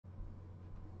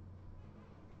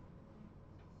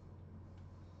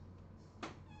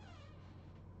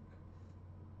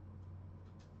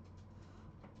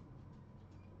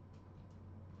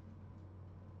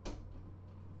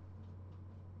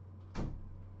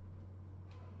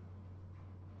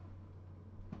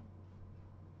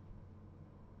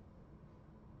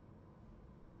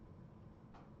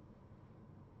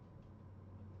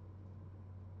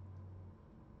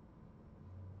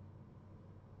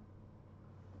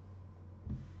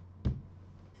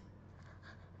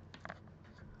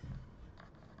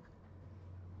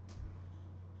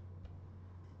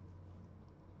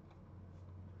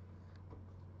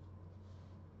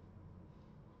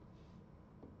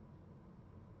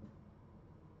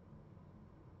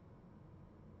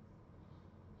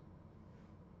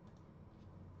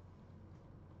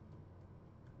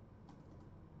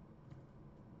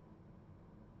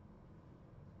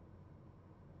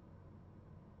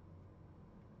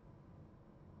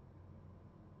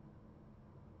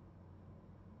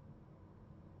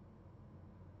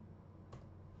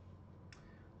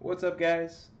What's up,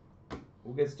 guys?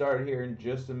 We'll get started here in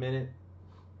just a minute.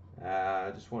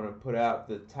 I just want to put out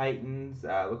the Titans.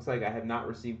 Looks like I have not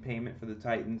received payment for the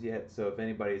Titans yet, so if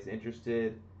anybody's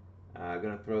interested, I'm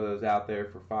going to throw those out there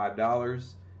for $5.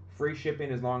 Free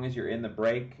shipping as long as you're in the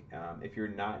break. If you're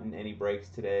not in any breaks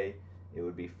today, it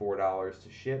would be $4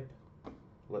 to ship.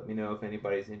 Let me know if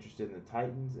anybody's interested in the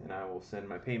Titans, and I will send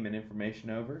my payment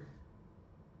information over.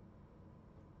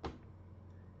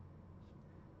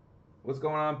 What's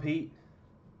going on, Pete?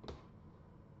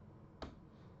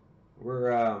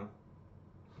 You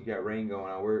got rain going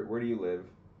on. Where do you live?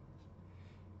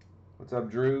 What's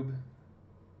up, Droob?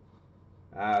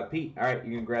 Pete, all right,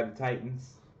 you can grab the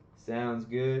Titans. Sounds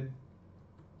good.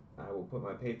 I will put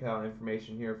my PayPal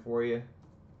information here for you.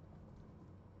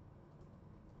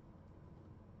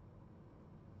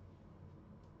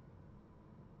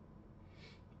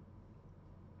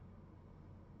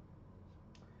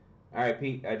 All right,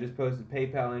 Pete, I just posted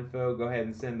PayPal info. Go ahead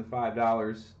and send the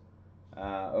 $5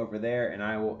 over there, and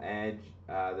I will add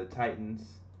the Titans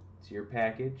to your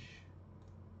package.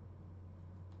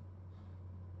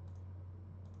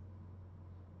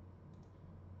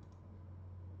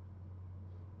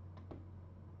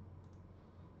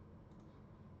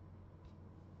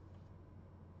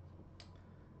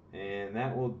 And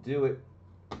that will do it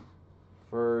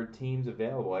for teams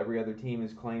available. Every other team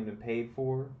is claimed and paid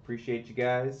for. Appreciate you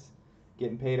guys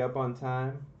getting paid up on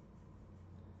time.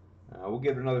 We'll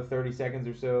give it another 30 seconds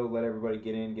or so, let everybody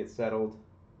get in, get settled.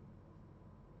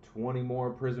 20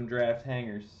 more Prizm Draft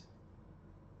hangers.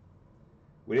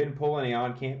 We didn't pull any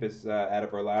on campus out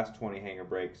of our last 20 hanger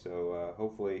break, so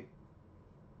hopefully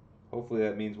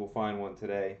that means we'll find one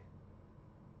today.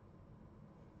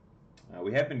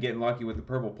 We have been getting lucky with the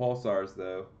purple pulsars,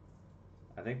 though.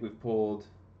 I think we've pulled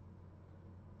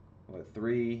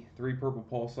three purple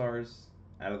pulsars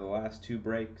out of the last 2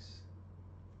 breaks.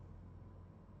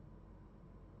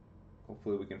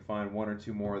 Hopefully we can find 1 or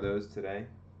 2 more of those today.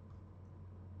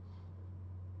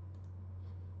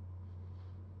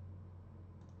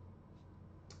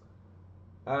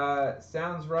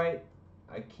 Sounds right.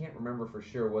 I can't remember for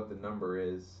sure what the number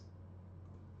is.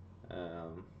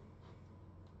 But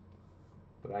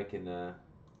I can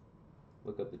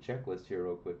look up the checklist here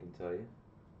real quick and tell you.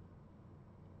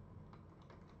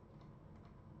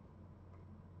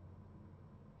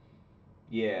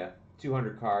 Yeah,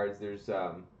 200 cards. There's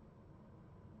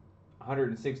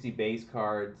 160 base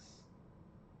cards,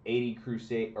 20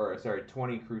 Crusade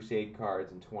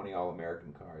cards, and 20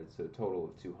 All-American cards, so a total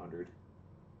of 200.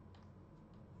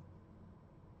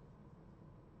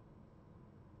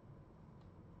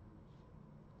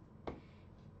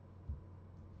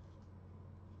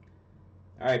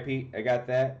 All right, Pete, I got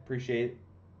that. Appreciate it.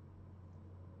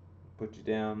 Put you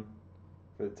down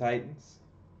for the Titans.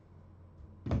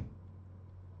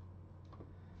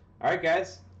 All right,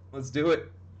 guys, let's do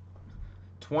it.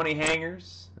 20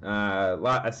 hangers.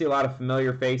 I see a lot of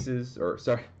familiar faces, or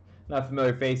sorry, not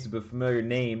familiar faces, but familiar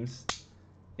names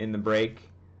in the break.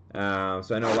 So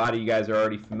I know a lot of you guys are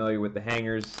already familiar with the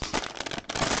hangers.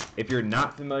 If you're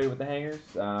not familiar with the hangers,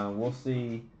 we'll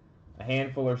see a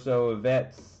handful or so of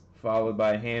vets, followed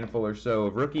by a handful or so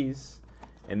of rookies,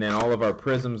 and then all of our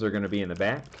Prizms are going to be in the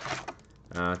back.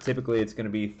 Typically it's going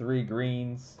to be 3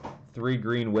 greens, 3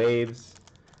 green waves.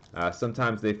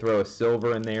 Sometimes they throw a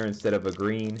silver in there instead of a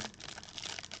green.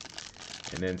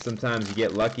 And then sometimes you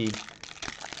get lucky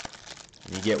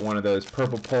and you get one of those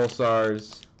purple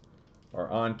pulsars or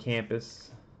on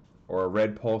campus or a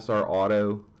red pulsar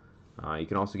auto. You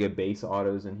can also get base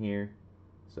autos in here.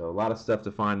 So a lot of stuff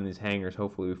to find in these hangers.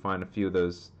 Hopefully we find a few of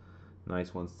those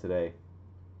nice ones today.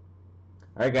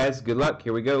 Alright, guys, good luck.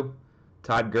 Here we go.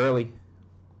 Todd Gurley,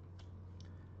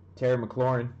 Terry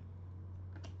McLaurin,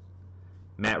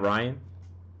 Matt Ryan,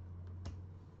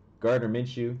 Gardner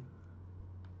Minshew,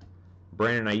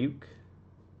 Brandon Ayuk,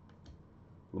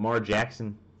 Lamar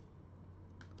Jackson,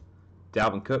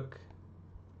 Dalvin Cook.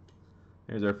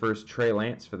 There's our first Trey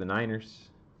Lance for the Niners.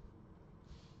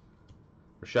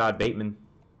 Rashad Bateman,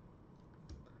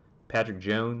 Patrick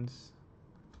Jones,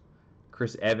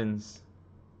 Chris Evans,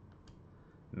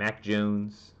 Mac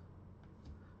Jones,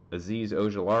 Azeez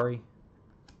Ojulari,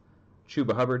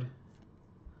 Chuba Hubbard.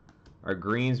 Our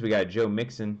greens, we got Joe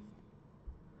Mixon.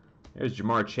 There's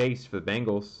Jamar Chase for the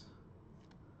Bengals.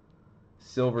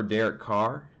 Silver Derek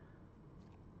Carr.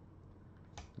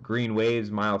 Green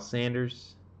waves, Miles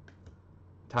Sanders.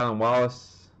 Tylan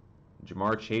Wallace,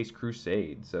 Jamar Chase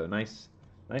Crusade. So nice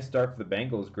start for the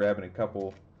Bengals, grabbing a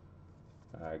couple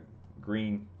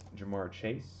green Jamar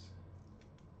Chase.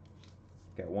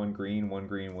 Got one green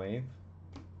wave.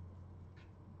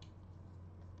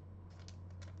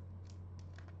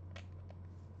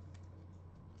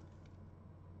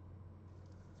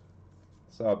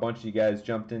 Saw a bunch of you guys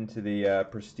jumped into the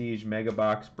Prestige Mega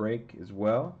Box break as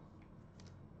well.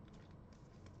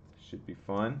 Should be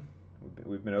fun.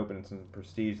 We've been opening some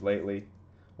Prestige lately.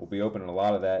 We'll be opening a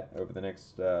lot of that over the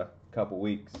next couple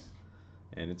weeks,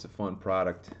 and it's a fun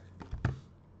product.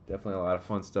 Definitely a lot of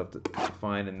fun stuff to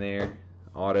find in there.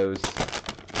 Autos,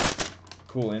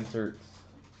 cool inserts.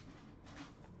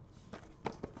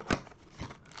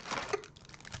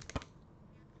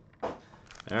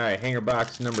 All right, hanger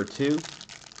box number 2.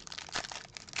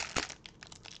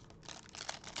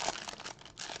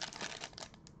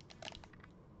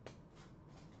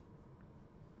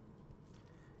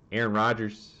 Aaron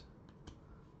Rodgers,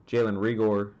 Jalen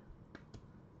Rigor,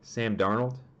 Sam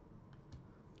Darnold,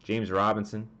 James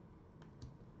Robinson,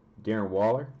 Darren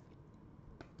Waller,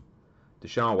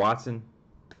 Deshaun Watson,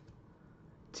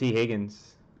 T.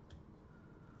 Higgins,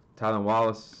 Tylan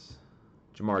Wallace,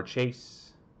 Jamar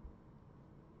Chase,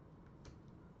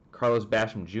 Carlos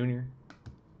Basham Jr.,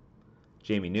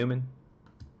 Jamie Newman,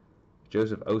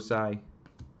 Joseph Osai,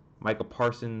 Michael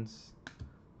Parsons,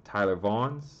 Tyler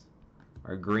Vaughns.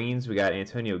 Our greens, we got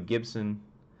Antonio Gibson.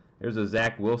 There's a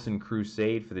Zach Wilson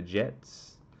crusade for the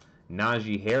Jets.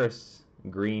 Najee Harris,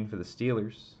 green for the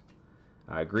Steelers.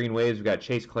 Green waves, we got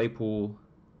Chase Claypool,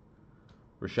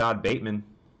 Rashad Bateman,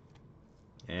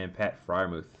 and Pat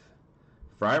Freiermuth.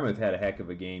 Freiermuth had a heck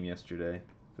of a game yesterday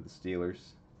for the Steelers.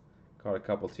 Caught a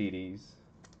couple TDs.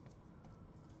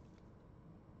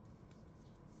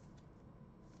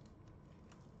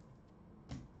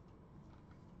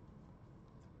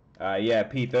 Yeah,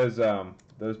 Pete,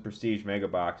 those Prestige Mega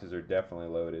Boxes are definitely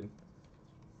loaded.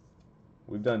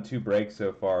 We've done 2 breaks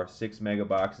so far, 6 Mega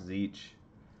Boxes each.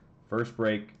 First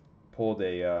break pulled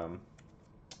a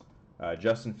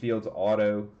Justin Fields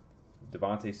auto,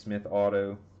 Devontae Smith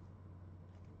auto.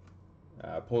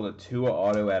 Pulled a Tua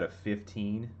auto out of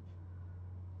 15.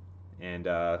 And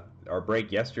our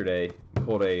break yesterday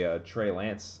pulled a Trey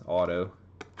Lance auto.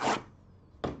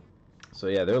 So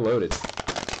yeah, they're loaded.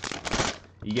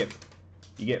 You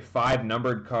get 5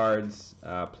 numbered cards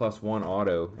plus 1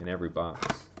 auto in every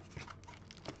box.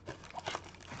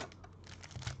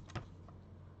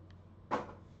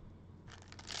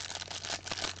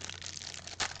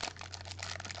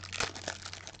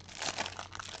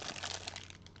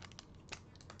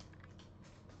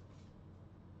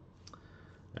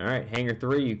 All right, hanger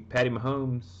 3, Patty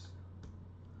Mahomes,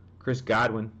 Chris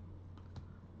Godwin,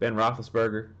 Ben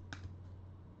Roethlisberger,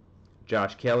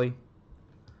 Josh Kelly,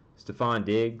 Stephon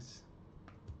Diggs,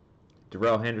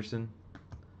 Darrell Henderson,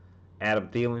 Adam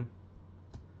Thielen,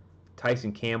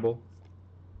 Tyson Campbell,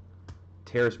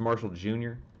 Terrace Marshall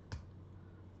Jr.,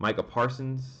 Micah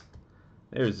Parsons.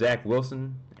 There's Zach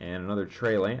Wilson and another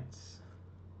Trey Lance.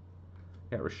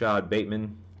 Got Rashad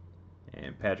Bateman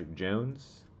and Patrick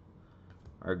Jones.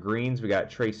 Our greens, we got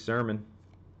Trey Sermon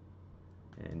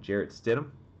and Jarrett Stidham.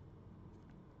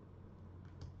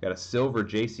 Got a silver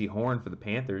J.C. Horn for the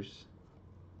Panthers.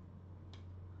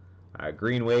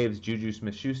 Green waves, Juju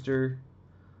Smith-Schuster.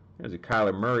 There's a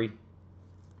Kyler Murray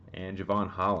and Javon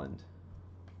Holland.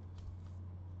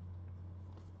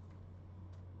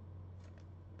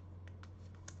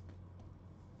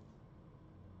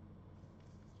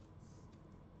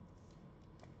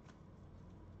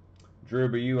 Drew,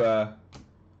 are you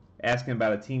asking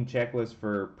about a team checklist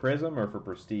for Prizm or for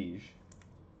Prestige?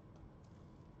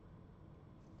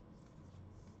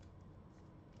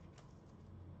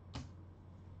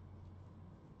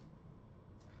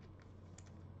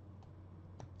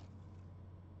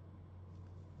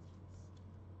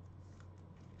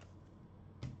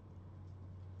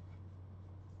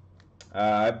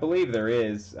 I believe there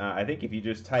is. I think if you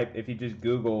just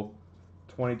Google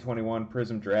 2021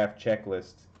 Prizm Draft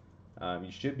Checklist,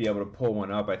 you should be able to pull one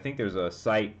up. I think there's a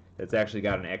site that's actually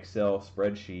got an Excel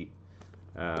spreadsheet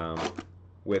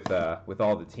with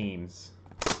all the teams.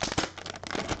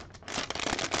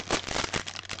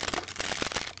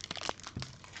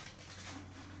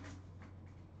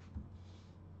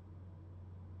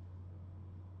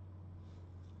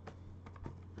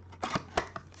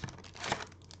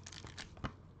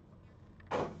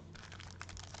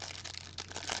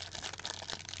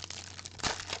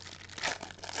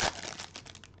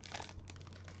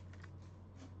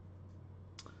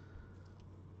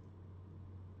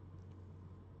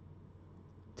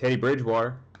 Teddy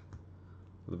Bridgewater,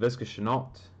 Laviska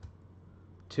Shenault,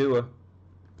 Tua,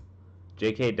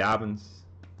 J.K. Dobbins,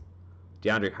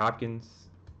 DeAndre Hopkins,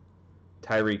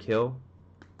 Tyreek Hill,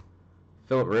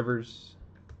 Phillip Rivers,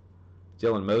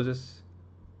 Dylan Moses,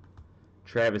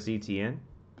 Travis Etienne,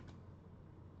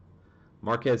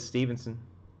 Marquez Stevenson,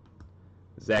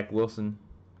 Zach Wilson,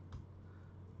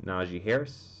 Najee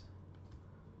Harris,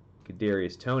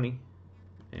 Kadarius Toney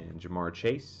and Jamar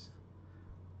Chase.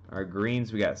 Our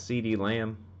greens, we got C.D.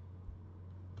 Lamb,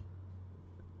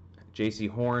 J.C.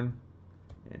 Horn,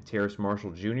 and Terrace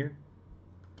Marshall Jr.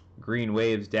 Green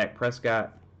Waves, Dak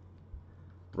Prescott,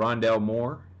 Rondell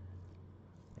Moore,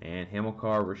 and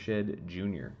Hamilcar Rashed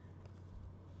Jr.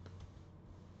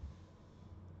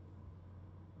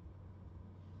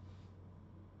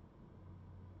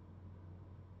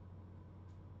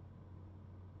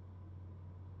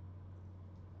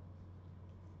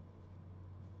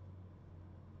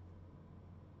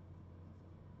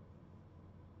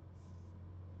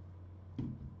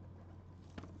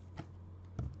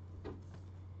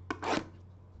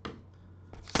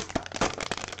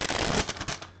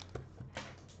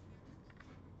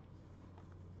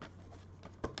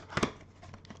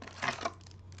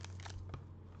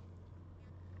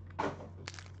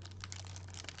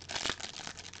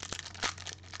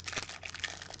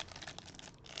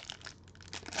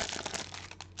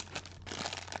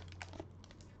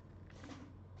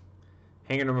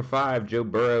 Hanger number 5, Joe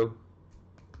Burrow,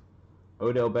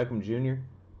 Odell Beckham Jr.,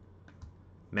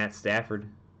 Matt Stafford,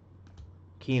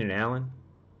 Keenan Allen,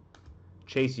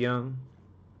 Chase Young,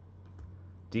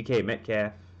 DK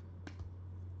Metcalf,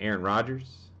 Aaron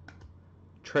Rodgers,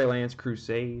 Trey Lance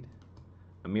Crusade,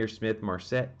 Amir Smith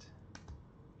Marset,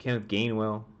 Kenneth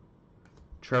Gainwell,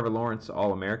 Trevor Lawrence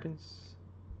All-Americans,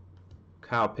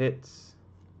 Kyle Pitts,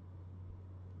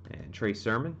 and Trey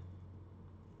Sermon,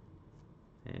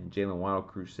 and Jalen Waddle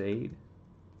Crusade.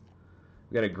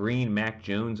 We got a green Mac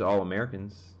Jones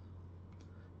All-Americans,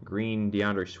 green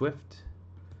DeAndre Swift,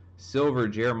 silver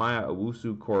Jeremiah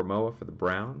Owusu-Koramoah for the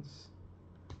Browns.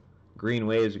 Green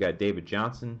Waves, we got David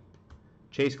Johnson,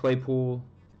 Chase Claypool,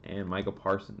 and Michael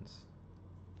Parsons.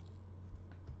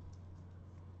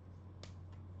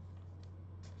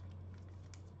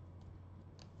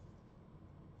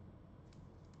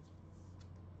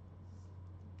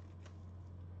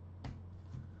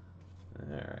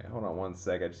 Alright, hold on one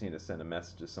sec. I just need to send a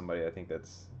message to somebody I think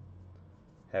that's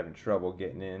having trouble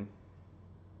getting in.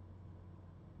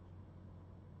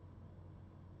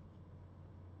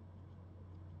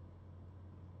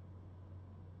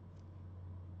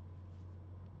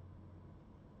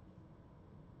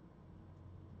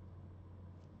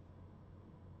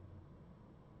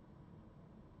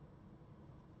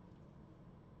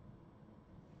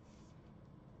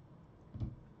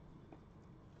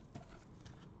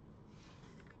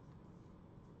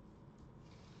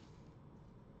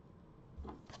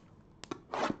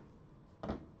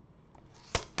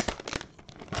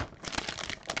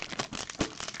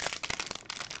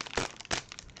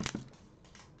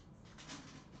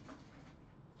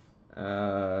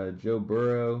 Joe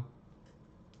Burrow.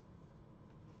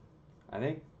 I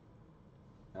think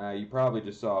you probably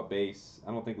just saw a base.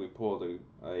 I don't think we pulled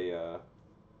a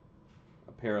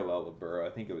parallel of Burrow. I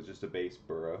think it was just a base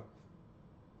Burrow.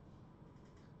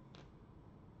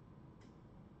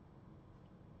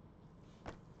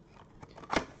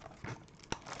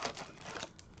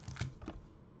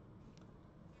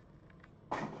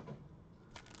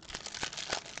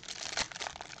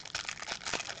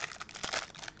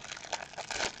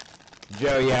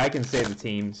 Joe, yeah, I can say the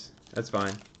teams. That's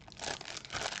fine.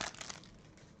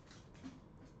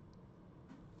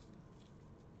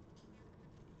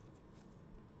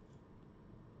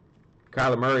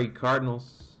 Kyler Murray,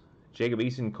 Cardinals. Jacob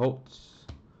Eason, Colts.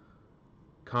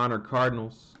 Connor,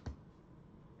 Cardinals.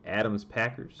 Adams,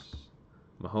 Packers.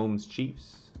 Mahomes,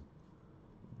 Chiefs.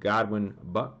 Godwin,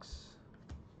 Bucks.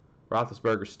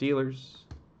 Roethlisberger, Steelers.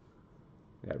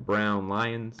 We got Brown,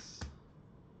 Lions.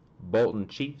 Bolton,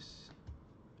 Chiefs.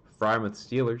 Frymouth,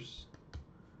 Steelers.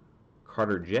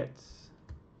 Carter, Jets.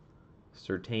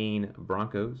 Surtain,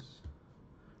 Broncos.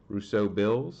 Rousseau,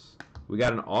 Bills. We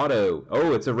got an auto.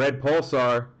 Oh, it's a red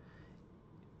pulsar.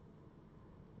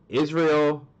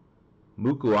 Israel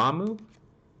Mukuamu.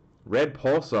 Red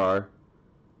pulsar.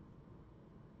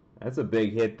 That's a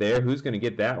big hit there. Who's going to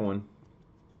get that one?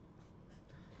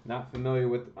 Not familiar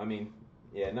with,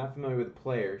 not familiar with the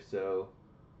player, so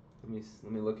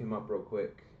let me look him up real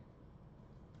quick.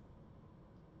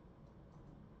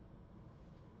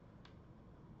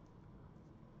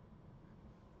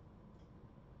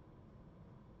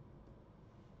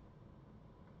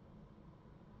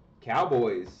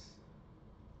 Cowboys.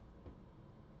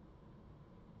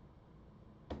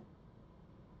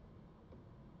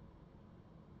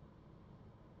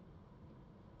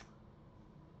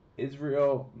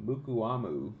 Israel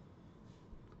Mukuamu.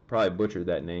 Probably butchered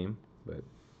that name, but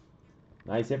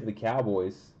nice hit for the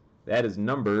Cowboys. That is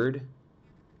numbered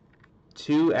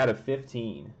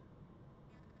 2/15.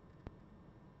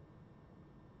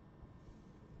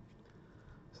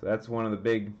 So that's one of the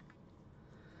big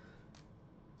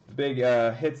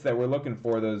hits that we're looking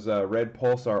for, those red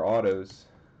Pulsar autos.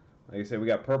 Like I said, we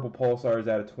got purple Pulsars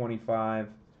out of 25.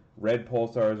 Red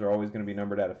Pulsars are always going to be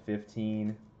numbered out of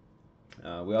 15.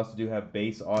 We also do have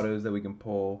base autos that we can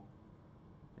pull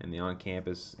and the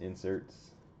on-campus inserts.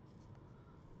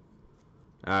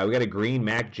 We got a green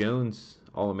Mac Jones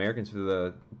All-Americans for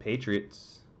the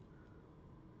Patriots.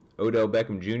 Odell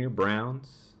Beckham Jr. Browns.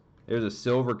 There's a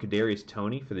silver Kadarius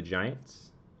Toney for the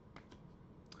Giants.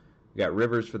 We got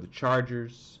Rivers for the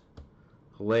Chargers.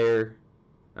 Clyde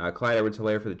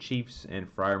Edwards-Helaire for the Chiefs, and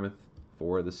Freiermuth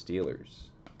for the Steelers.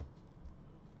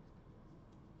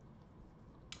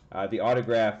 The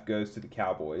autograph goes to the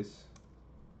Cowboys.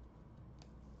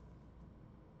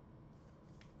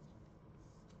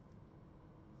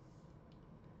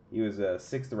 He was a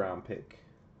 6th round pick.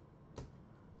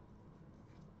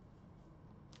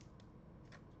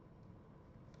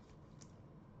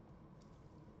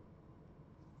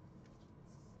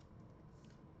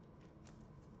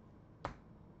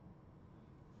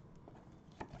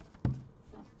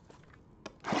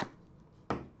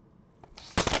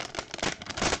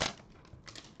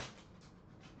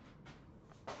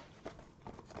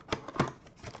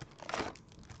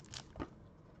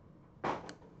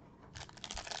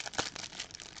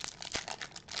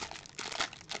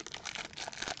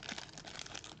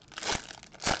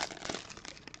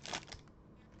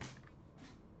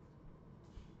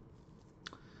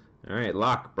 All right,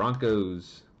 Locke,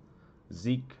 Broncos.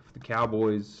 Zeke for the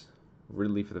Cowboys.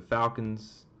 Ridley for the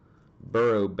Falcons.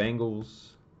 Burrow,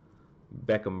 Bengals.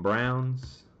 Beckham,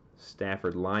 Browns.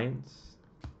 Stafford, Lions.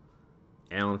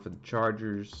 Allen for the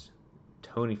Chargers.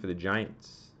 Toney for the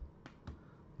Giants.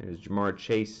 There's Jamar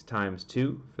Chase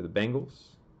 ×2 for the Bengals.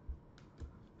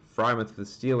 Freiermuth for the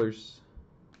Steelers.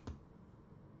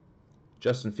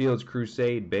 Justin Fields,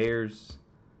 Crusade, Bears.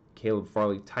 Caleb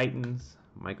Farley, Titans.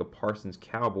 Micah Parsons,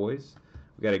 Cowboys.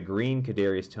 We got a green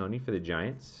Kadarius Toney for the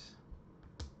Giants.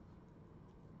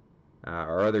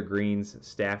 Our other greens,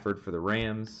 Stafford for the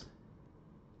Rams.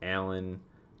 Allen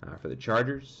for the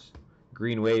Chargers.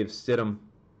 Green Wave, Stidham,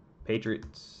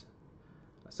 Patriots.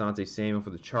 Asante Samuel for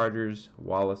the Chargers.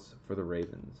 Wallace for the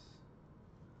Ravens.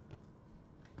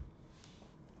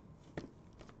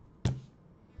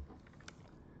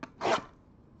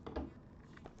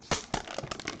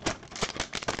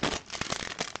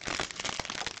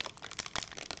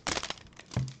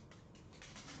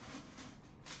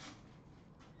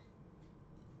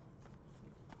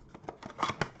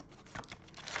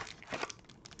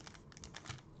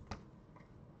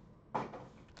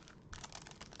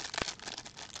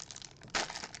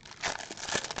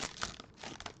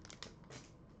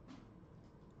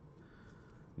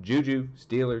 Juju,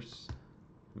 Steelers.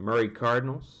 Murray,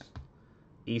 Cardinals.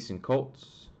 Eason,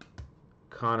 Colts.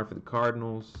 Connor for the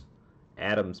Cardinals.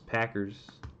 Adams, Packers.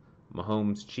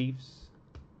 Mahomes, Chiefs.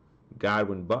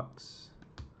 Godwin, Bucks.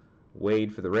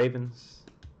 Wade for the Ravens.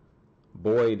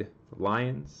 Boyd,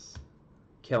 Lions.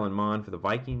 Kellen Mond for the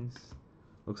Vikings.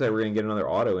 Looks like we're going to get another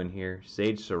auto in here.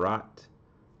 Sage Surratt,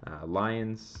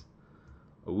 Lions.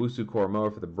 Owusu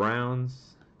Koromoa for the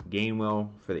Browns. Gainwell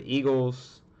for the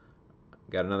Eagles.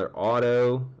 Got another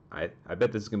auto. I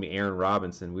bet this is going to be Aaron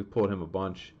Robinson. We've pulled him a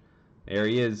bunch. There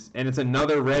he is. And it's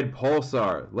another red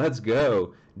Pulsar. Let's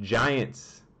go.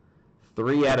 Giants.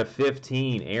 3 out of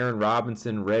 15. Aaron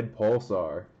Robinson, red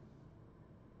Pulsar.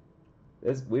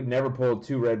 We've never pulled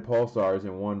 2 red Pulsars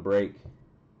in one break.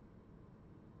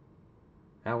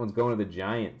 That one's going to the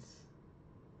Giants.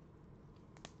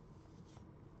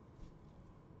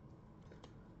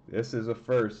 This is a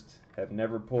first.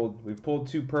 We've pulled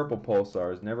 2 purple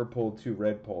Pulsars, never pulled 2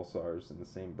 red Pulsars in the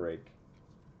same break.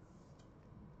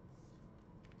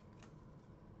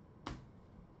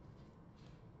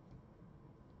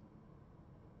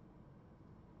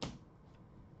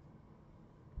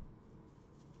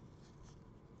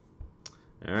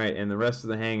 All right, and the rest of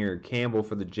the hanger, Campbell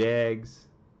for the Jags,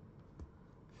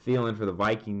 Thielen for the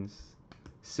Vikings,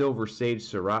 Silver Sage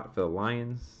Surratt for the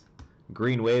Lions,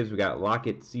 Green Waves, we got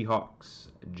Lockett, Seahawks,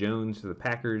 Jones for the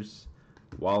Packers,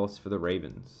 Wallace for the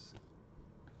Ravens.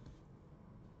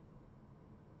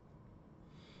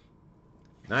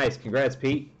 Nice. Congrats,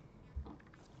 Pete.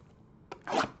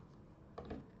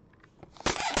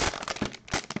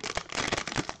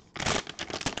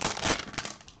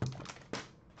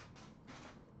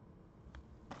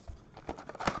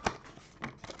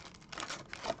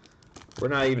 We're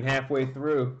not even halfway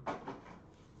through.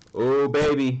 Oh,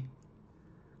 baby.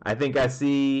 I think I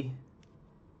see,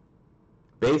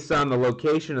 based on the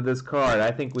location of this card,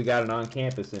 I think we got an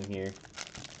on-campus in here.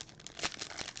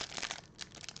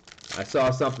 I saw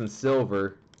something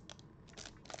silver.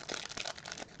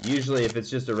 Usually if it's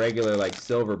just a regular like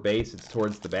silver base, it's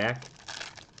towards the back.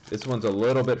 This one's a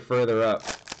little bit further up.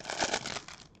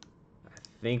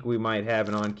 I think we might have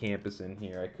an on-campus in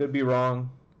here. I could be wrong.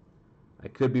 I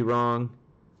could be wrong.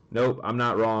 Nope, I'm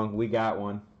not wrong. We got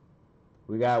one.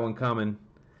 We got one coming.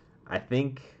 I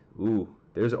think, ooh,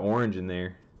 there's orange in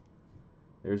there.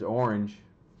 There's orange.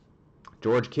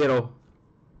 George Kittle.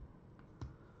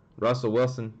 Russell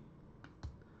Wilson.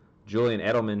 Julian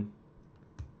Edelman.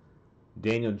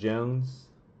 Daniel Jones.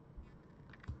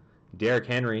 Derrick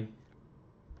Henry.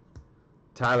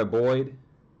 Tyler Boyd.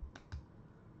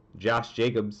 Josh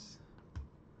Jacobs.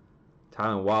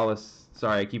 Tylen Wallace.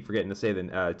 Sorry, I keep forgetting to say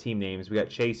the team names. We got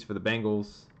Chase for the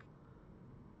Bengals.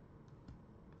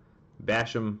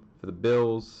 Basham for the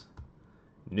Bills.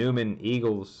 Newman,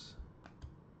 Eagles.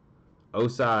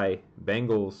 Osai,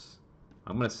 Bengals.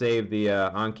 I'm going to save the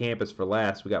on-campus for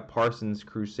last. We got Parsons,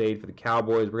 Crusade for the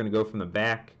Cowboys. We're going to go from the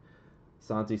back.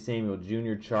 Asante Samuel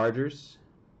Jr., Chargers.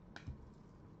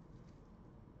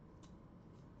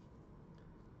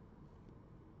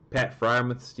 Pat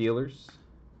Freiermuth, Steelers.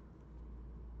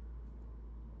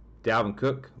 Dalvin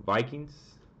Cook, Vikings.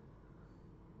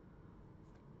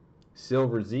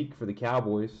 Silver Zeke for the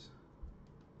Cowboys.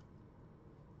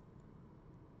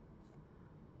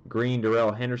 Green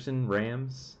Darrell Henderson,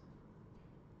 Rams.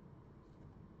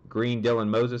 Green Dylan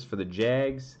Moses for the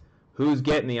Jags. Who's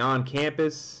getting the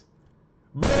on-campus?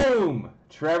 Boom!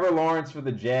 Trevor Lawrence for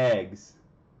the Jags.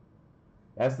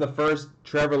 That's the first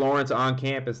Trevor Lawrence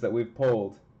on-campus that we've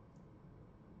pulled.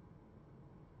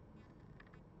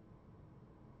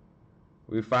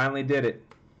 We finally did it.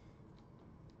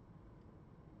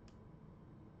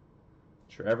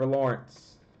 Trevor Lawrence.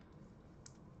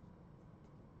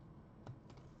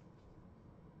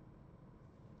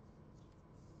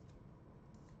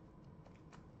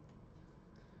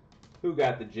 Who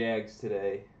got the Jags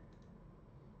today?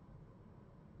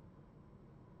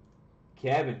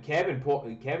 Kevin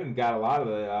got a lot of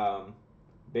the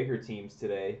bigger teams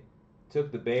today.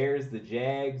 Took the Bears, the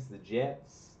Jags, the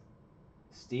Jets,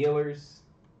 Steelers.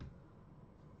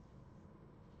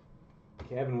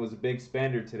 Kevin was a big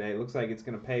spender today. Looks like it's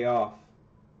going to pay off.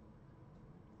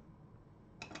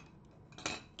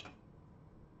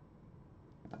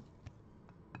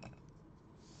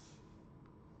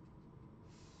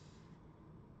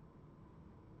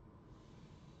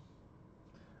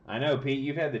 I know, Pete,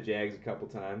 you've had the Jags a couple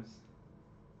times.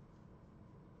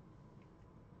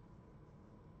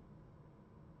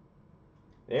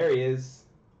 There he is.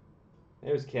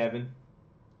 There's Kevin.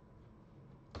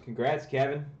 Congrats,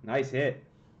 Kevin. Nice hit.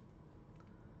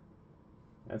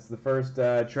 That's the first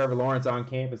Trevor Lawrence on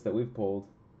campus that we've pulled.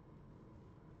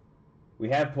 We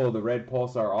have pulled the red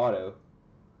Pulsar Auto.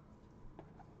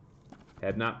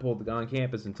 Had not pulled the on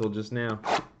campus until just now.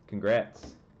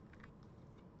 Congrats.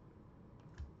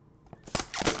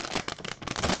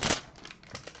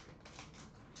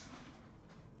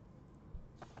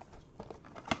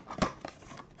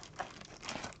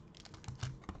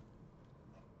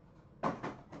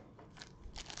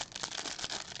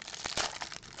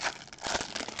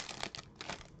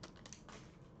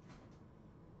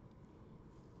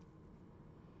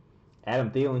 Adam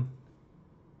Thielen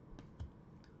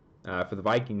for the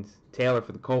Vikings. Taylor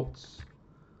for the Colts.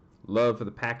 Love for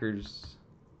the Packers.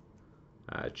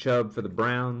 Chubb for the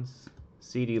Browns.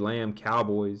 CeeDee Lamb,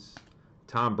 Cowboys.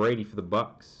 Tom Brady for the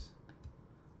Bucks.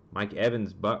 Mike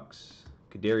Evans, Bucks.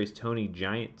 Kadarius Toney,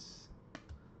 Giants.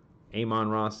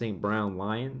 Amon-Ra St. Brown,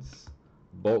 Lions.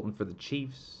 Bolton for the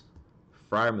Chiefs.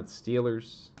 Freiermuth,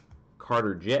 Steelers.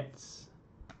 Carter, Jets.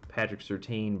 Patrick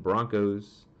Surtain,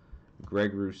 Broncos.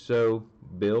 Greg Rousseau,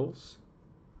 Bills.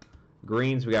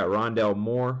 Greens, we got Rondell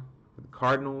Moore for the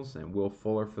Cardinals and Will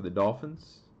Fuller for the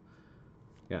Dolphins.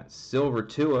 We got Silver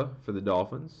Tua for the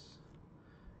Dolphins.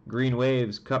 Green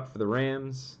Waves, Cup for the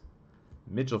Rams.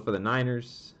 Mitchell for the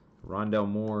Niners. Rondell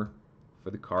Moore for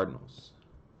the Cardinals.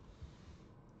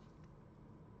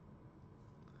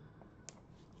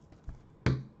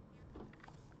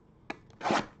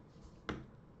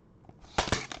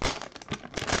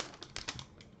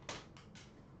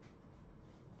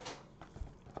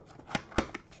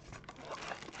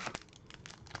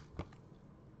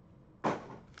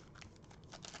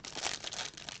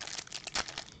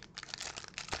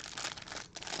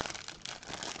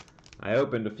 I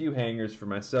opened a few hangers for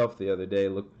myself the other day,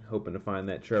 hoping to find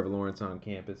that Trevor Lawrence on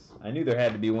campus. I knew there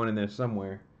had to be one in there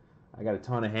somewhere. I got a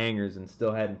ton of hangers and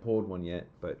still hadn't pulled one yet,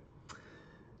 but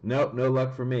nope, no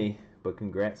luck for me. But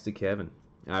congrats to Kevin.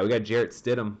 We got Jarrett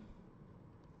Stidham,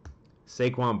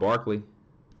 Saquon Barkley,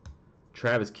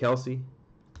 Travis Kelce,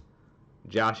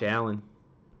 Josh Allen,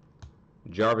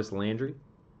 Jarvis Landry,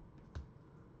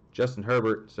 Justin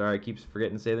Herbert. Sorry, I keep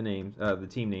forgetting to say the names, the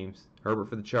team names. Herbert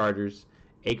for the Chargers.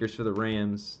 Akers for the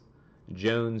Rams.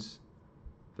 Jones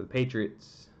for the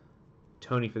Patriots.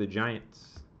 Tony for the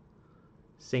Giants.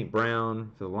 St.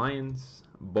 Brown for the Lions.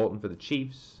 Bolton for the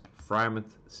Chiefs.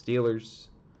 Frymouth Steelers.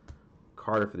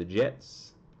 Carter for the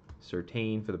Jets.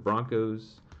 Surtain for the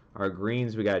Broncos. Our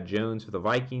greens, we got Jones for the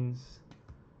Vikings.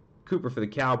 Cooper for the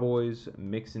Cowboys.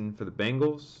 Mixon for the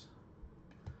Bengals.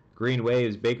 Green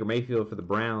waves, Baker Mayfield for the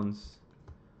Browns.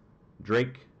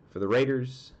 Drake for the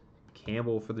Raiders.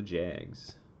 Campbell for the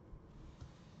Jags.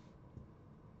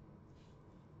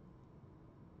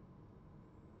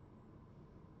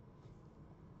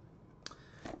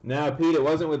 Now, Pete, it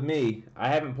wasn't with me. I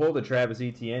haven't pulled a Travis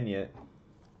Etienne yet.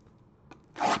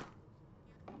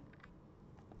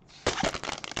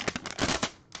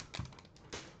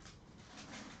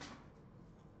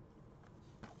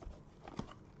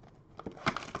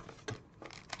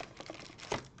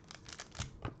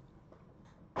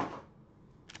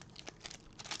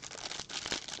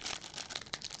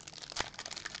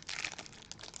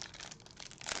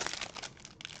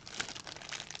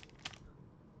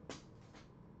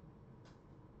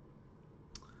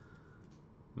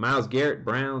 Myles Garrett,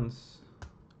 Browns.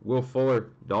 Will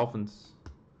Fuller, Dolphins.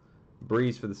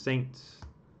 Breeze for the Saints.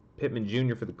 Pittman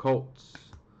Jr. for the Colts.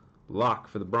 Locke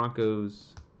for the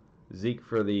Broncos. Zeke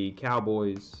for the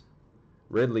Cowboys.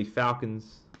 Ridley,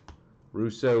 Falcons.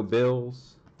 Rousseau,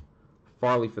 Bills.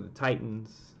 Farley for the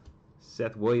Titans.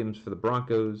 Seth Williams for the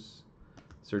Broncos.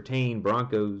 Surtain,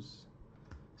 Broncos.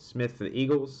 Smith for the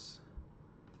Eagles.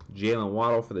 Jalen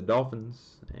Waddle for the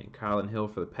Dolphins. And Kylan Hill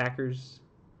for the Packers.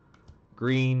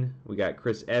 Green, we got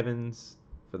Chris Evans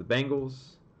for the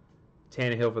Bengals.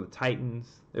 Tannehill for the Titans.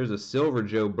 There's a silver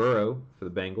Joe Burrow for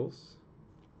the Bengals.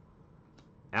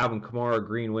 Alvin Kamara,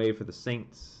 Green Wave for the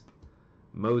Saints.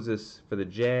 Moses for the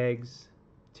Jags.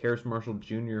 Terrace Marshall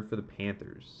Jr. for the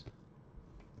Panthers.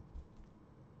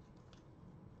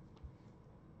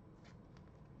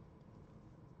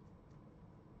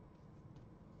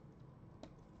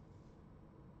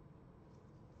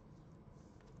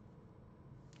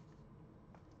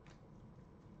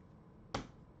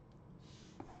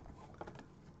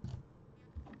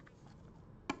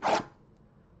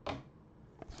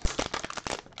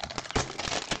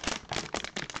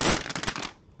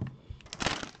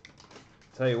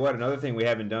 Tell you what, another thing we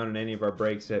haven't done in any of our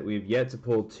breaks that we've yet to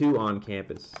pull 2 on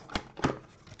campus.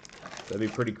 That'd be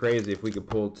pretty crazy if we could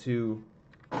pull 2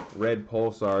 red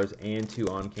pulsars and 2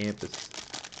 on campus.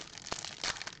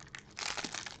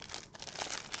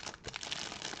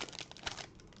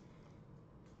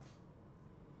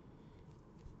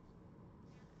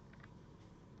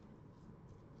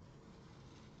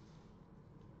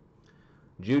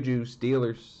 Juju,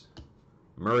 Steelers.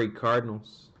 Murray,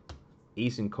 Cardinals.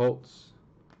 Eason, Colts.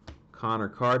 Connor,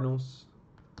 Cardinals.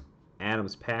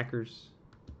 Adams, Packers.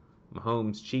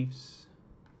 Mahomes, Chiefs.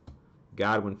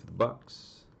 Godwin for the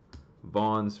Bucks.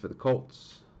 Vaughns for the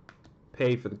Colts.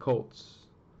 Pay for the Colts.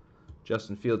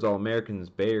 Justin Fields, All-Americans,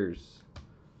 Bears.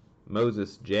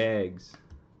 Moses, Jags.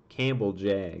 Campbell,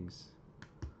 Jags.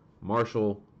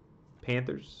 Marshall,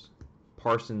 Panthers.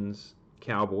 Parsons,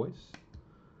 Cowboys.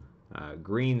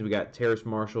 Greens, we got Terrace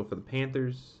Marshall for the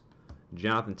Panthers.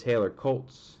 Jonathan Taylor,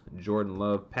 Colts. Jordan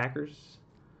Love, Packers.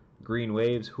 Green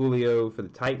Waves, Julio for the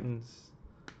Titans.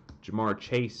 Jamar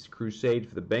Chase, Crusade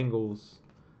for the Bengals.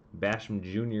 Basham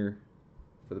Jr.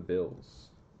 for the Bills.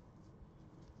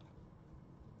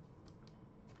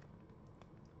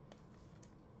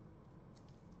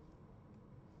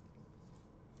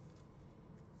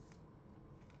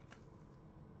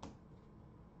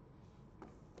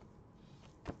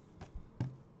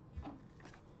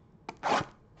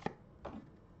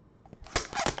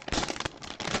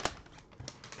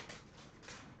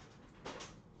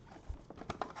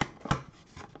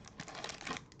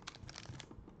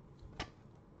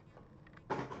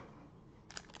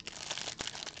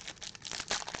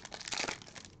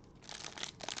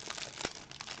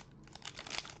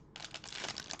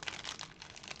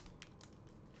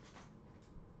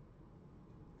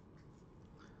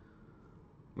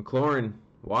 McLaurin,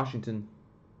 Washington.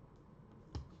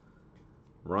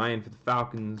 Ryan for the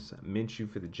Falcons.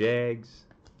 Minshew for the Jags.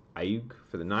 Ayuk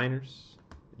for the Niners.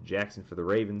 Jackson for the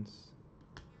Ravens.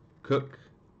 Cook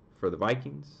for the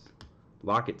Vikings.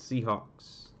 Lockett,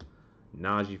 Seahawks.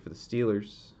 Najee for the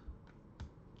Steelers.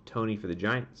 Tony for the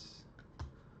Giants.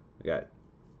 We got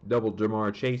double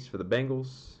Jamar Chase for the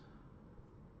Bengals.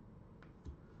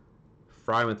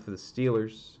 Frymouth for the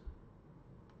Steelers.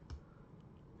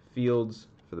 Fields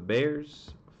for the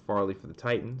Bears. Farley for the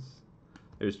Titans.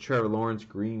 There's Trevor Lawrence,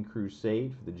 Green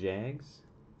Crusade for the Jags.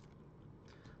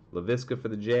 LaVisca for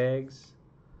the Jags.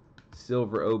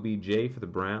 Silver OBJ for the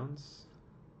Browns.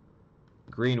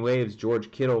 Green Waves, George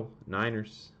Kittle,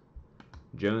 Niners.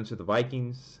 Jones for the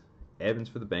Vikings. Evans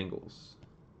for the Bengals.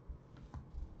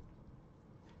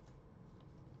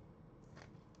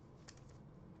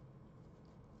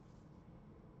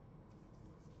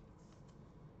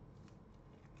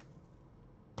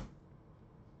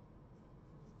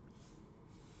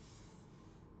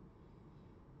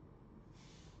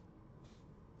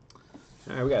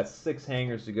 All right, we got 6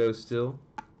 hangers to go still.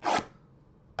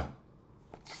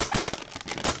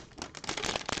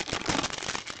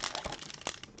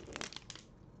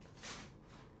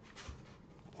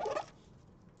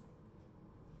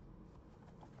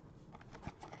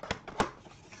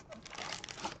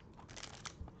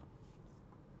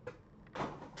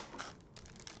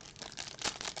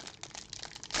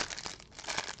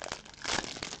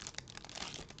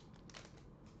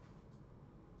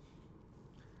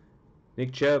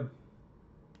 Nick Chubb,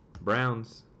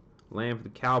 Browns. Lamb for the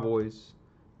Cowboys.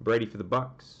 Brady for the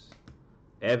Bucks.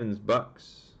 Evans,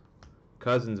 Bucks.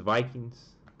 Cousins, Vikings.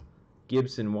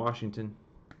 Gibson, Washington.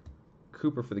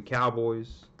 Cooper for the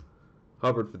Cowboys.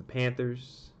 Hubbard for the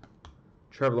Panthers.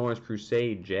 Trevor Lawrence,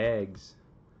 Crusade, Jags.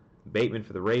 Bateman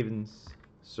for the Ravens.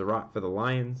 Surratt for the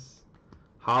Lions.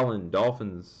 Holland,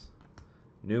 Dolphins.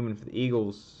 Newman for the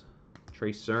Eagles.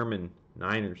 Trey Sermon,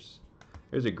 Niners.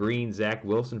 There's a green Zach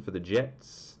Wilson for the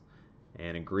Jets.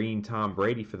 And a green Tom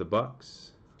Brady for the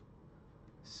Bucks.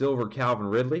 Silver Calvin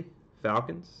Ridley,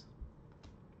 Falcons.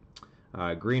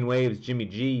 Green Waves Jimmy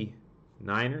G,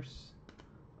 Niners.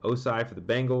 Osai for the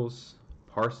Bengals.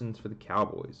 Parsons for the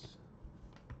Cowboys.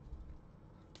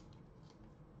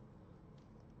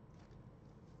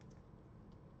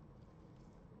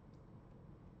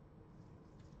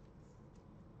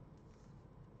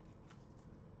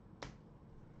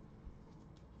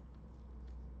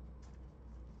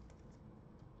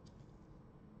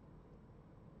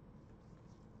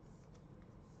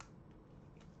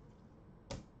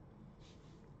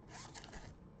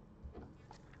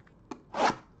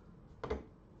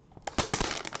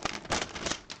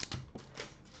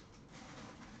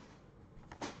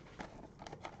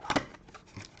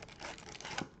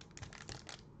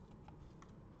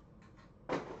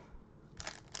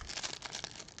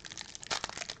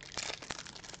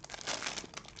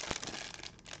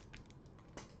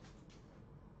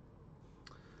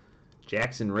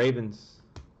 Jackson, Ravens.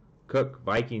 Cook,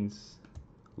 Vikings.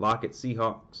 Lockett,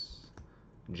 Seahawks.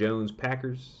 Jones,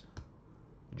 Packers.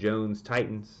 Jones,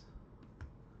 Titans.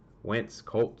 Wentz,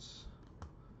 Colts.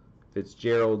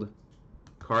 Fitzgerald,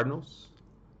 Cardinals.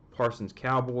 Parsons,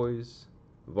 Cowboys.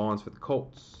 Vaughns for the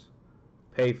Colts.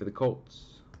 Pay for the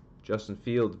Colts. Justin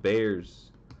Fields,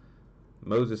 Bears.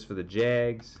 Moses for the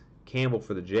Jags. Campbell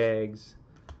for the Jags.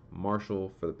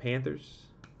 Marshall for the Panthers.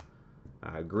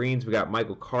 Greens, we got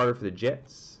Michael Carter for the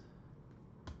Jets.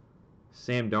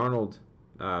 Sam Darnold,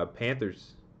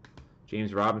 Panthers.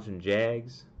 James Robinson,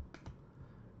 Jags.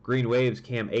 Green Waves,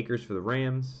 Cam Akers for the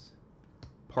Rams.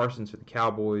 Parsons for the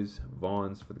Cowboys.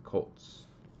 Vaughns for the Colts.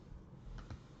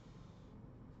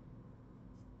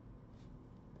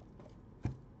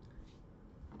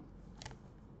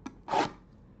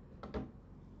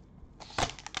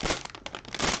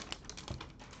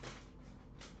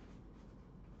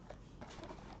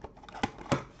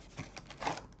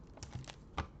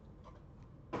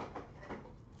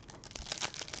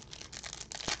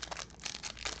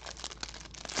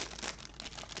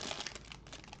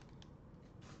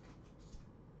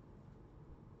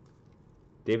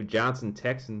 David Johnson,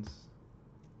 Texans.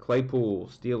 Claypool,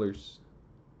 Steelers.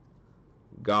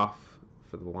 Goff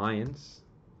for the Lions.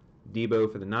 Debo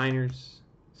for the Niners.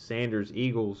 Sanders,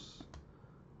 Eagles.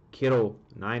 Kittle,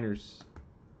 Niners.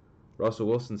 Russell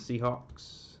Wilson,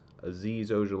 Seahawks.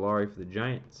 Azeez Ojulari for the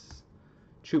Giants.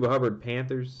 Chuba Hubbard,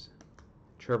 Panthers.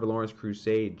 Trevor Lawrence,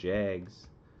 Crusade, Jags.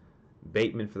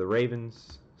 Bateman for the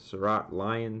Ravens. Surratt,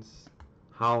 Lions.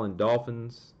 Holland,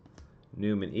 Dolphins.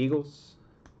 Newman, Eagles.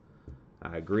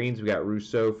 Greens, we got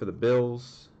Rousseau for the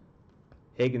Bills.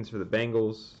 Higgins for the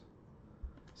Bengals.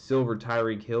 Silver,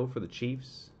 Tyreek Hill for the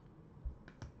Chiefs.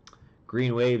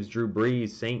 Green Waves, Drew Brees,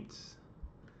 Saints.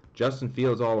 Justin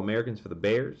Fields, All-Americans for the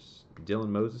Bears. Dylan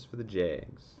Moses for the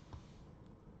Jags.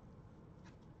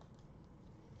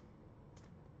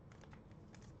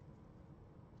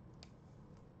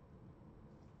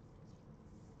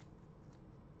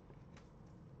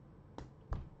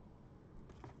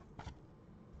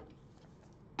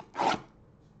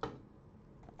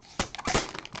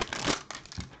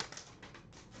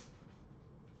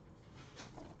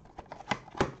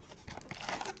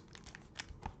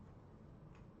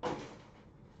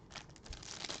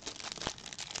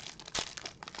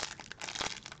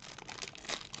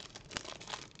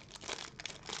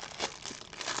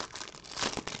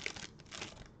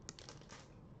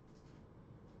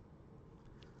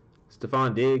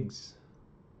 Stephon Diggs,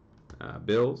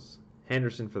 Bills.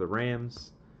 Henderson for the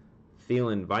Rams.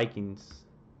 Thielen, Vikings.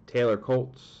 Taylor,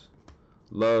 Colts.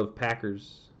 Love,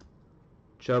 Packers.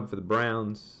 Chubb for the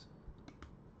Browns.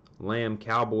 Lamb,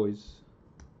 Cowboys.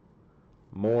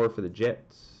 Moore for the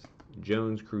Jets.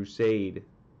 Jones, Crusade,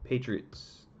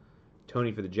 Patriots.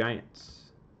 Tony for the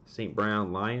Giants. St.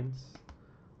 Brown, Lions.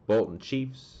 Bolton,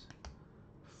 Chiefs.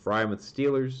 Fry with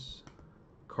Steelers.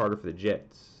 Carter for the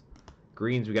Jets.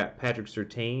 Greens, we got Patrick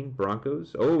Surtain,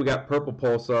 Broncos. Oh, we got Purple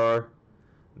Pulsar.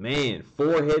 Man,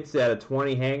 4 hits out of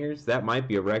 20 hangers. That might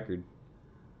be a record.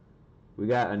 We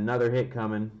got another hit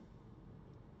coming.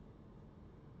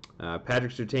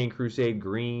 Patrick Surtain, Crusade,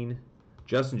 green.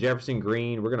 Justin Jefferson,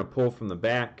 green. We're going to pull from the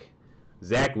back.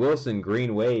 Zach Wilson,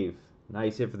 green wave.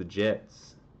 Nice hit for the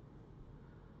Jets.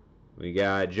 We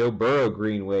got Joe Burrow,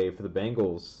 green wave for the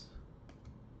Bengals.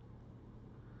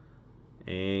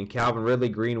 And Calvin Ridley,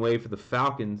 green wave for the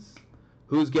Falcons.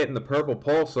 Who's getting the Purple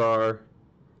Pulsar?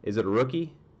 Is it a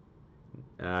rookie?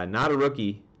 Not a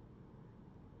rookie.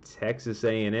 Texas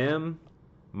A&M.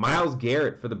 Myles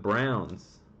Garrett for the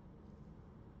Browns.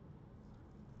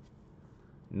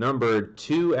 Numbered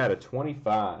 2 out of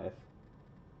 25.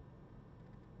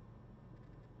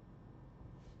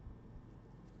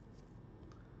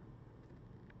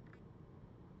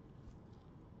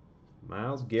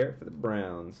 Myles Garrett for the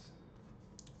Browns.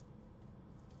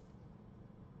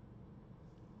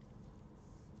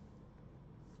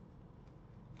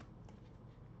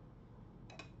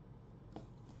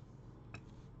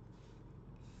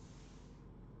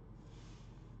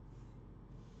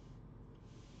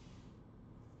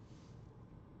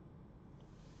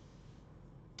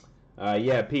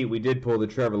 Yeah, Pete, we did pull the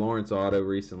Trevor Lawrence auto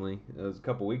recently. It was a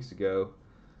couple weeks ago.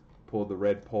 Pulled the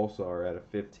red Pulsar out of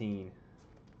 15.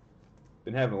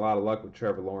 Been having a lot of luck with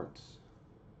Trevor Lawrence.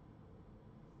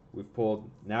 We've pulled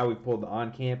the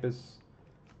on-campus,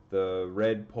 the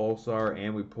red Pulsar,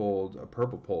 and we pulled a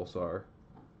purple Pulsar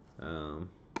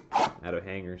out of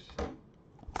hangers.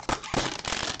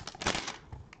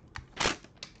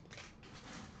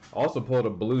 Also pulled a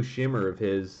blue shimmer of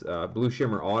his blue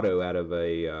shimmer auto out of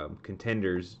a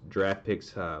Contenders draft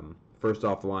picks first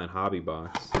off the line hobby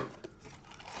box.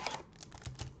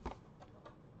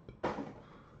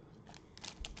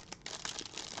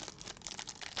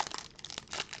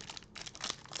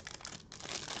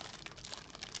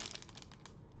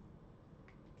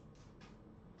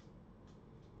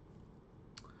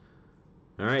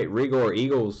 All right, Rigor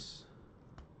Eagles,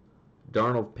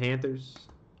 Darnold Panthers,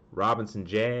 Robinson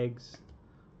Jags,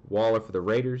 Waller for the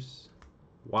Raiders,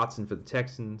 Watson for the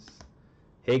Texans,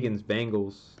 Higgins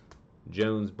Bengals,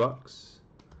 Jones Bucks,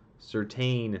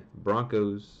 Surtain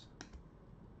Broncos,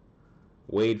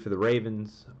 Wade for the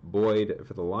Ravens, Boyd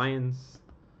for the Lions,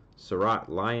 Surratt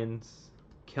Lions,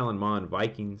 Kellen Mond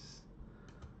Vikings,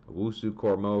 Owusu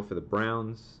Cormo for the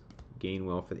Browns,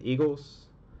 Gainwell for the Eagles.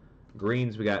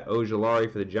 Greens, we got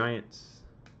Ojulari for the Giants,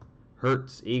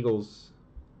 Hurts Eagles,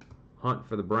 Hunt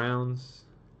for the Browns,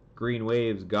 Green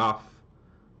Waves Goff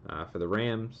for the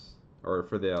Rams, or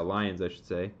for the Lions, I should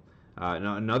say.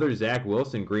 Another Zach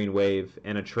Wilson green wave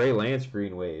and a Trey Lance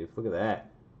green wave. Look at that.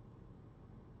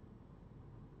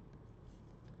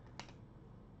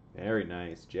 Very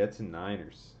nice. Jets and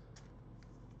Niners.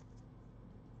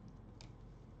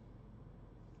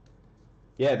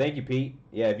 Yeah, thank you, Pete.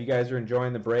 Yeah, if you guys are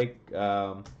enjoying the break,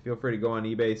 feel free to go on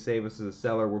eBay, save us as a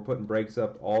seller. We're putting breaks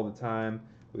up all the time.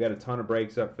 We got a ton of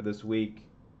breaks up for this week.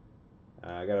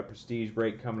 I got a prestige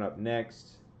break coming up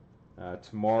next.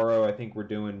 Tomorrow, I think we're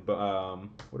doing, what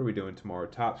are we doing tomorrow?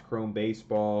 Topps Chrome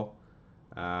Baseball.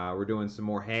 We're doing some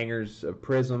more hangers of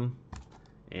Prizm.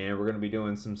 And we're going to be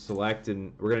doing some Select,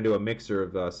 and we're going to do a mixer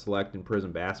of Select and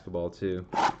Prizm basketball too.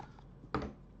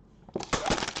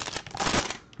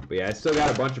 But yeah, I still got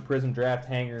a bunch of Prizm draft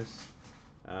hangers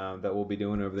that we'll be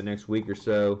doing over the next week or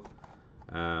so.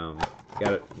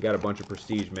 Got a bunch of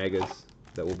Prestige Megas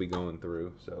that we'll be going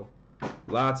through. So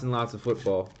lots and lots of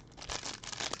football.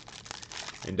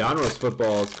 And Donruss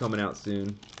football is coming out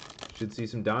soon. Should see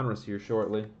some Donruss here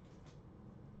shortly.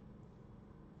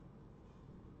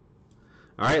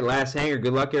 All right, last hanger.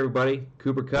 Good luck, everybody.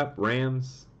 Cooper Kupp,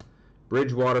 Rams.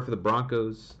 Bridgewater for the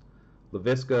Broncos.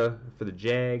 Laviska for the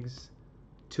Jags.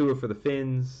 Tua for the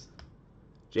Finns.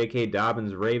 J.K.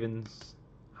 Dobbins, Ravens.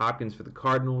 Hopkins for the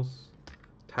Cardinals.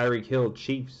 Tyreek Hill,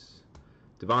 Chiefs.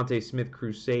 Devontae Smith,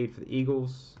 Crusade for the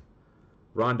Eagles.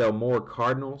 Rondell Moore,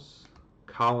 Cardinals.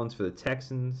 Collins for the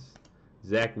Texans.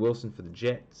 Zach Wilson for the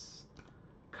Jets.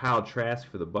 Kyle Trask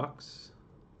for the Bucks.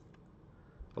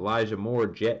 Elijah Moore,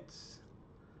 Jets.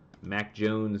 Mac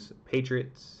Jones,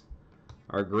 Patriots.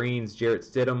 Our greens, Jarrett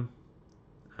Stidham.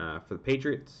 for the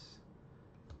Patriots.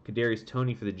 Kadarius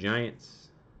Toney for the Giants.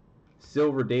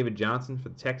 Silver David Johnson for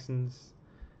the Texans.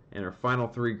 And our final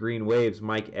 3 green waves,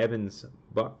 Mike Evans,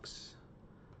 Bucks.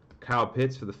 Kyle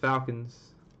Pitts for the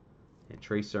Falcons. And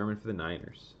Trey Sermon for the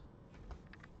Niners.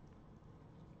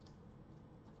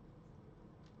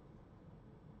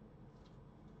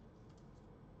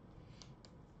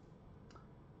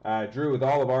 Drew, with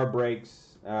all of our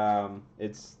breaks,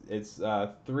 it's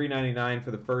 $3.99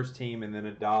 for the first team, and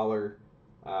then $1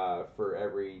 for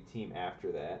every team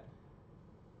after that.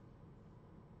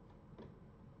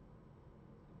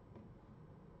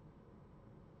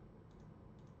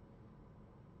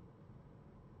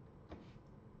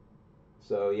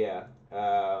 So yeah,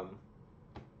 are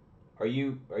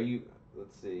you?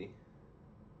 Let's see.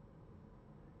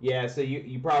 Yeah, so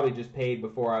you probably just paid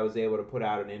before I was able to put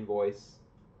out an invoice.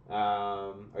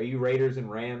 Are you Raiders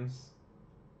and Rams?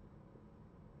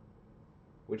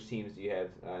 Which teams do you have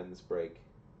in this break?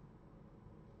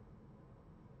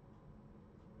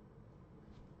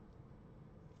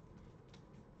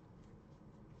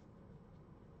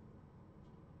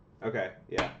 Okay,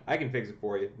 yeah, I can fix it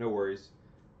for you. No worries.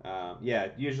 Yeah,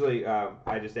 usually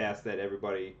I just ask that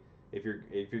everybody, if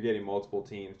you're getting multiple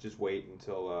teams, just wait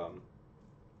until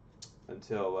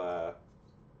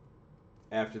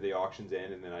after the auctions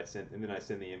end, and then I send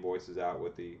the invoices out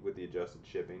with the adjusted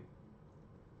shipping.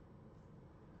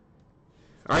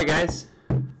 All right, guys,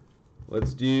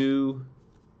 let's do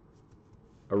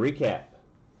a recap.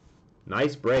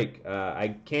 Nice break.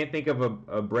 I can't think of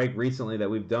a break recently that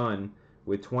we've done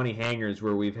with 20 hangers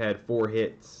where we've had 4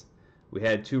 hits. We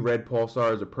had 2 red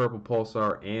pulsars, a purple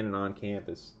pulsar, and an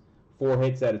on-campus. 4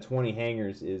 hits out of 20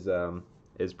 hangers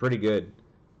is pretty good.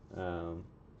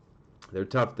 They're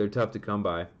tough to come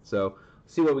by. So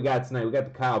let's see what we got tonight. We got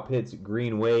the Kyle Pitts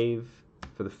green wave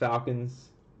for the Falcons.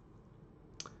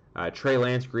 Trey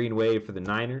Lance green wave for the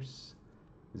Niners.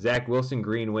 Zach Wilson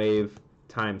green wave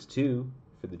 ×2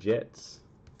 for the Jets.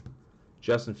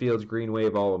 Justin Fields green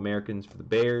wave All-Americans for the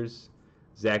Bears.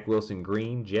 Zach Wilson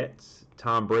green Jets.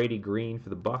 Tom Brady green for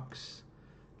the Bucks.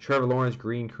 Trevor Lawrence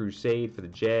green Crusade for the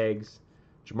Jags.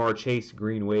 Jamar Chase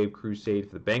green wave Crusade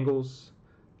for the Bengals.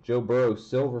 Joe Burrow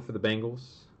silver for the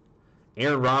Bengals.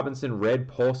 Aaron Robinson red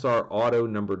pulsar auto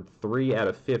numbered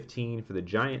 3/15 for the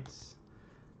Giants.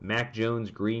 Mac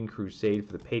Jones green Crusade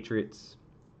for the Patriots.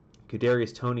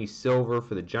 Kadarius Toney silver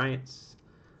for the Giants.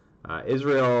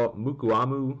 Israel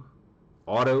Mukuamu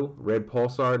auto red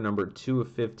pulsar numbered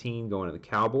 2/15 going to the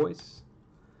Cowboys.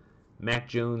 Mac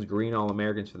Jones green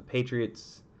All-Americans for the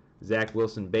Patriots. Zach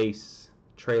Wilson base.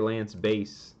 Trey Lance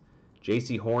base.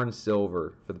 J.C. Horn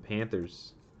silver for the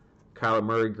Panthers. Kyler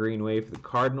Murray green wave for the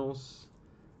Cardinals.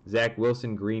 Zach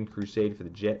Wilson green Crusade for the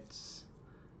Jets.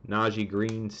 Najee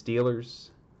green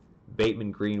Steelers.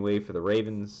 Bateman green wave for the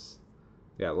Ravens.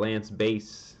 We got Lance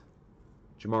base.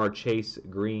 Jamar Chase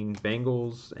green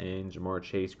Bengals, and Jamar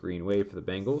Chase green wave for the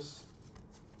Bengals.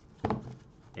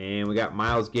 And we got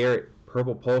Myles Garrett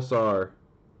purple pulsar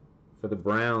for the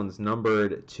Browns,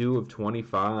 numbered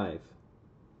 2/25.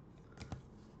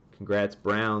 Congrats,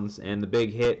 Browns. And the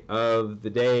big hit of the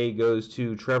day goes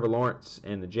to Trevor Lawrence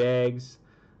and the Jags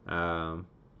on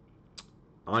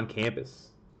campus.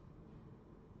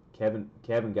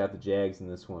 Kevin got the Jags in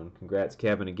this one. Congrats,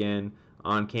 Kevin, again.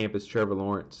 On campus, Trevor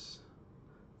Lawrence.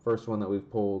 First one that we've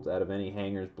pulled out of any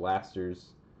hangers, blasters,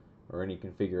 or any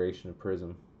configuration of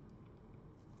Prizm.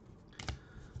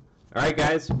 All right,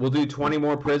 guys, we'll do 20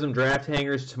 more Prizm draft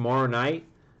hangers tomorrow night.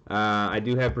 I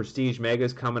do have Prestige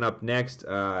Megas coming up next.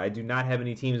 I do not have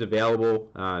any teams available,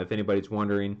 if anybody's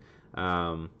wondering.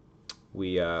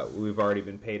 We've already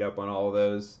been paid up on all of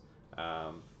those.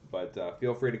 But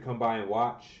feel free to come by and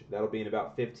watch. That'll be in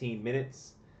about 15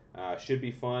 minutes. Should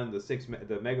be fun.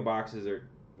 The mega boxes are,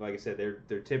 like I said,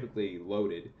 they're typically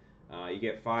loaded. You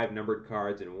get 5 numbered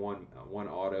cards and one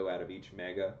auto out of each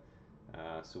mega.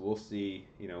 So we'll see,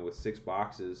 with 6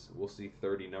 boxes, we'll see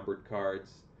 30 numbered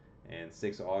cards and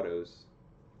 6 autos,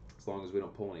 as long as we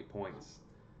don't pull any points.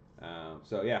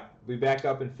 So yeah, we'll be back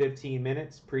up in 15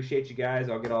 minutes. Appreciate you guys.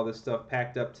 I'll get all this stuff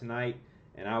packed up tonight,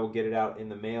 and I will get it out in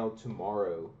the mail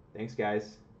tomorrow. Thanks,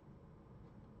 guys.